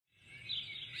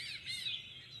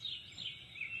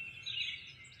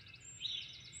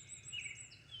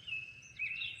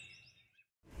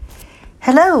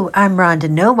Hello, I'm Rhonda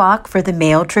Nowak for the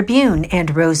Mail Tribune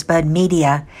and Rosebud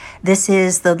Media. This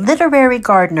is the Literary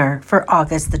Gardener for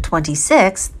August the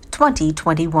 26th,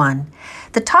 2021.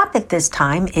 The topic this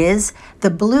time is the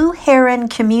Blue Heron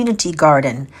Community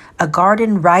Garden, a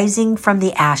garden rising from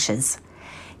the ashes.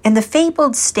 In the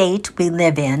fabled state we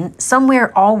live in,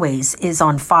 somewhere always is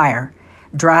on fire.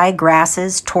 Dry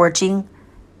grasses torching,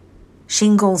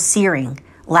 shingles searing,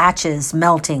 latches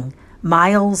melting,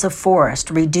 miles of forest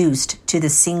reduced to the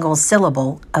single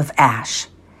syllable of ash.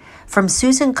 From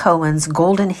Susan Cohen's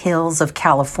Golden Hills of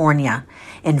California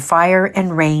in Fire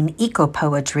and Rain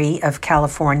Eco-Poetry of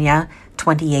California,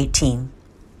 2018.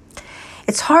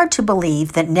 It's hard to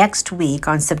believe that next week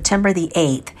on September the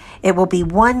 8th, it will be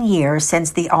 1 year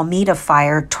since the Alameda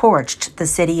Fire torched the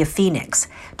city of Phoenix,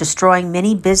 destroying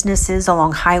many businesses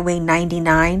along Highway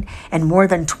 99 and more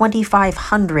than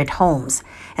 2,500 homes,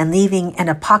 and leaving an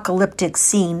apocalyptic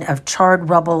scene of charred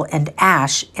rubble and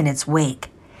ash in its wake.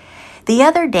 The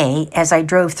other day, as I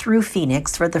drove through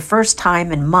Phoenix for the first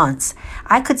time in months,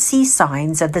 I could see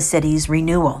signs of the city's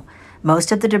renewal.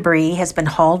 Most of the debris has been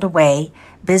hauled away,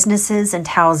 businesses and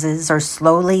houses are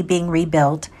slowly being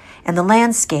rebuilt, and the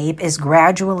landscape is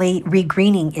gradually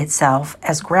regreening itself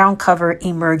as ground cover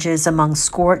emerges among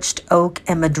scorched oak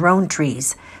and madrone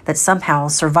trees that somehow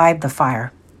survived the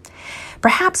fire.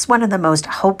 Perhaps one of the most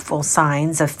hopeful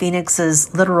signs of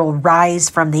Phoenix's literal rise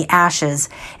from the ashes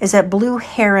is at Blue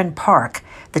Heron Park,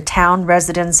 the town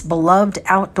residents' beloved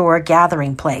outdoor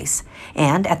gathering place,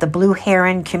 and at the Blue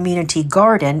Heron Community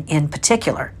Garden in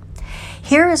particular.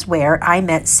 Here is where I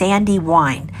met Sandy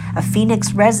Wine, a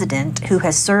Phoenix resident who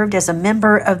has served as a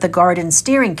member of the garden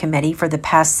steering committee for the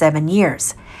past 7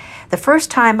 years. The first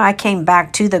time I came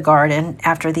back to the garden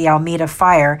after the Alameda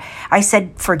fire, I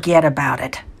said, forget about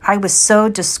it. I was so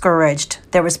discouraged,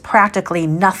 there was practically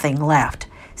nothing left,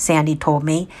 Sandy told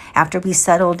me after we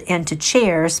settled into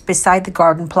chairs beside the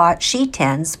garden plot she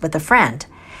tends with a friend.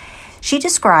 She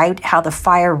described how the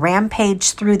fire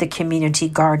rampaged through the community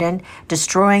garden,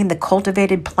 destroying the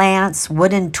cultivated plants,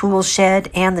 wooden tool shed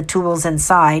and the tools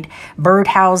inside,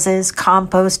 birdhouses,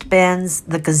 compost bins,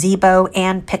 the gazebo,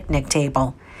 and picnic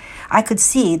table. I could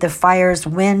see the fire's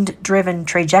wind-driven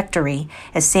trajectory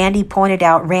as Sandy pointed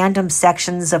out random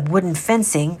sections of wooden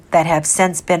fencing that have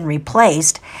since been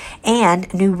replaced and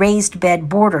new raised bed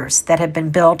borders that have been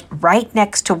built right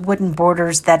next to wooden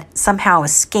borders that somehow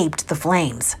escaped the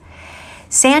flames.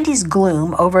 Sandy's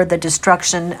gloom over the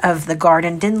destruction of the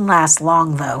garden didn't last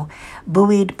long, though.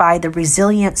 Buoyed by the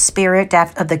resilient spirit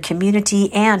of the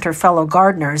community and her fellow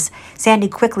gardeners, Sandy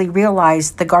quickly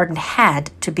realized the garden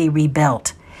had to be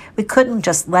rebuilt. We couldn't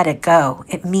just let it go.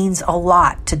 It means a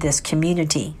lot to this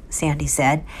community, Sandy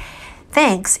said.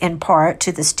 Thanks, in part,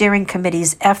 to the steering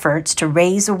committee's efforts to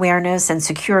raise awareness and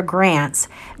secure grants,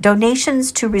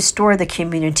 donations to restore the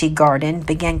community garden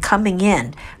began coming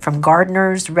in from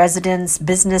gardeners, residents,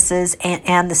 businesses,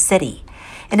 and the city.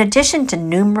 In addition to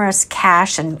numerous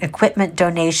cash and equipment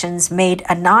donations made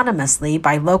anonymously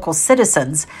by local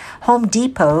citizens, Home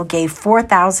Depot gave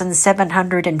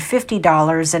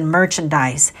 $4,750 in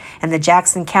merchandise, and the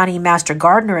Jackson County Master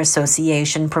Gardener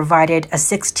Association provided a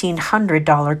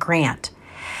 $1,600 grant.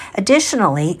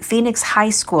 Additionally, Phoenix High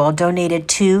School donated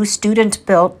 2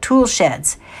 student-built tool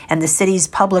sheds, and the city's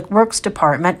Public Works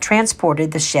Department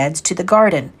transported the sheds to the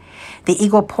garden. The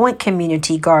Eagle Point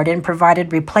Community Garden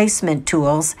provided replacement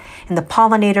tools, and the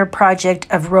Pollinator Project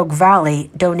of Rogue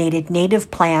Valley donated native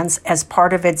plants as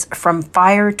part of its From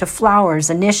Fire to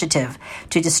Flowers initiative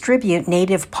to distribute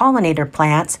native pollinator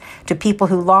plants to people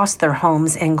who lost their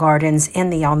homes and gardens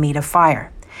in the Alameda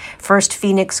fire. First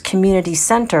Phoenix Community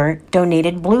Center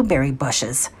donated blueberry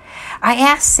bushes. I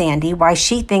asked Sandy why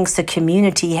she thinks the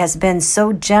community has been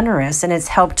so generous in its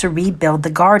help to rebuild the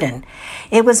garden.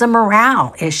 It was a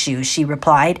morale issue, she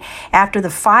replied. After the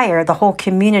fire, the whole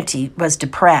community was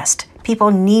depressed.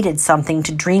 People needed something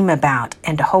to dream about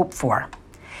and to hope for.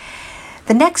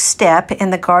 The next step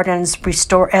in the garden's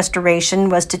restoration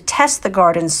was to test the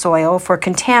garden soil for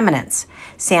contaminants.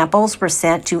 Samples were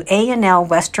sent to A&L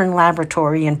Western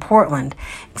Laboratory in Portland.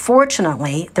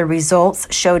 Fortunately, the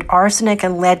results showed arsenic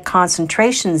and lead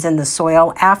concentrations in the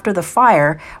soil after the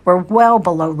fire were well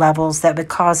below levels that would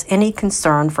cause any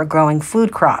concern for growing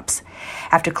food crops.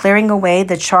 After clearing away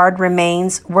the charred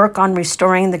remains, work on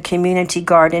restoring the community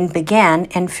garden began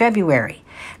in February.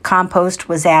 Compost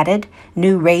was added,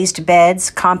 new raised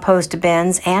beds, compost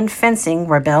bins, and fencing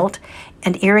were built,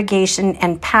 and irrigation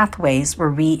and pathways were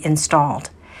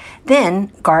reinstalled.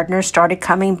 Then, gardeners started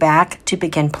coming back to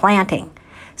begin planting.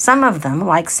 Some of them,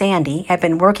 like Sandy, have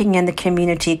been working in the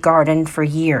community garden for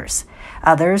years.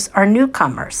 Others are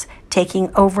newcomers,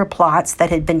 taking over plots that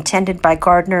had been tended by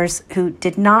gardeners who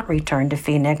did not return to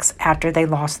Phoenix after they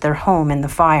lost their home in the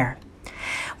fire.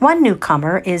 One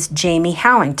newcomer is Jamie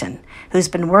Howington, who's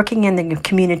been working in the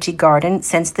community garden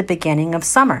since the beginning of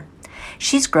summer.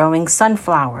 She's growing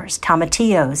sunflowers,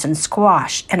 tomatillos, and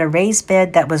squash in a raised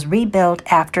bed that was rebuilt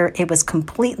after it was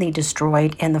completely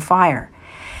destroyed in the fire.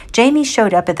 Jamie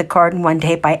showed up at the garden one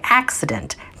day by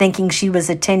accident, thinking she was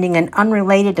attending an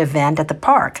unrelated event at the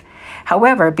park.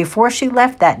 However, before she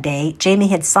left that day, Jamie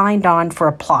had signed on for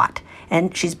a plot,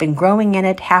 and she's been growing in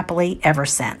it happily ever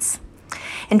since.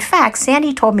 In fact,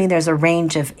 Sandy told me there's a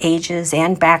range of ages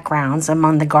and backgrounds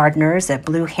among the gardeners at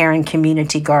Blue Heron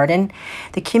Community Garden.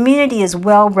 The community is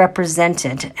well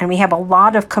represented, and we have a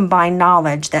lot of combined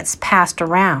knowledge that's passed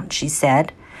around, she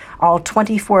said. All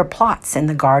 24 plots in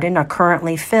the garden are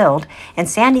currently filled, and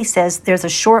Sandy says there's a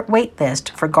short wait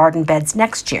list for garden beds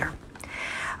next year.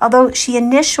 Although she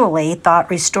initially thought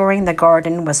restoring the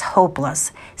garden was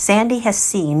hopeless, Sandy has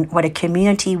seen what a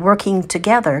community working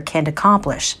together can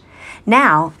accomplish.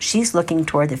 Now she's looking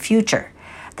toward the future.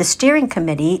 The steering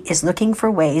committee is looking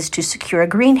for ways to secure a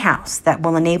greenhouse that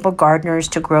will enable gardeners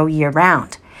to grow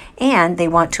year-round, and they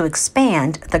want to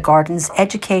expand the garden's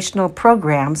educational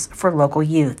programs for local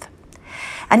youth.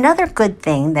 Another good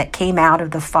thing that came out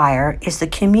of the fire is the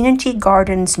community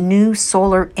garden's new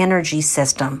solar energy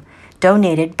system,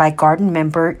 donated by garden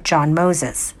member John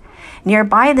Moses.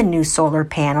 Nearby the new solar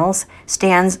panels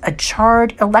stands a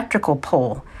charred electrical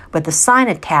pole with a sign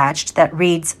attached that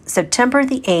reads September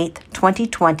the 8th,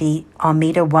 2020,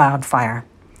 Almeda Wildfire.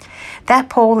 That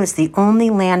pole is the only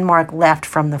landmark left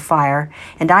from the fire,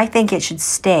 and I think it should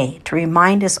stay to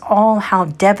remind us all how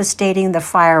devastating the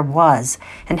fire was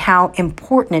and how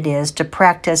important it is to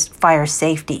practice fire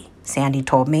safety, Sandy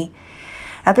told me.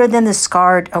 Other than the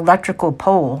scarred electrical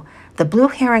pole, the Blue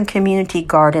Heron Community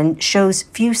Garden shows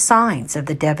few signs of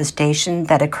the devastation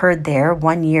that occurred there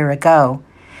 1 year ago.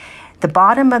 The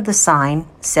bottom of the sign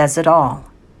says it all,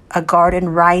 a garden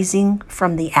rising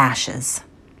from the ashes.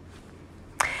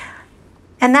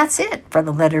 And that's it for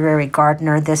the Literary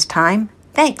Gardener this time.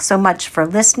 Thanks so much for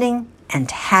listening, and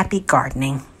happy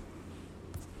gardening.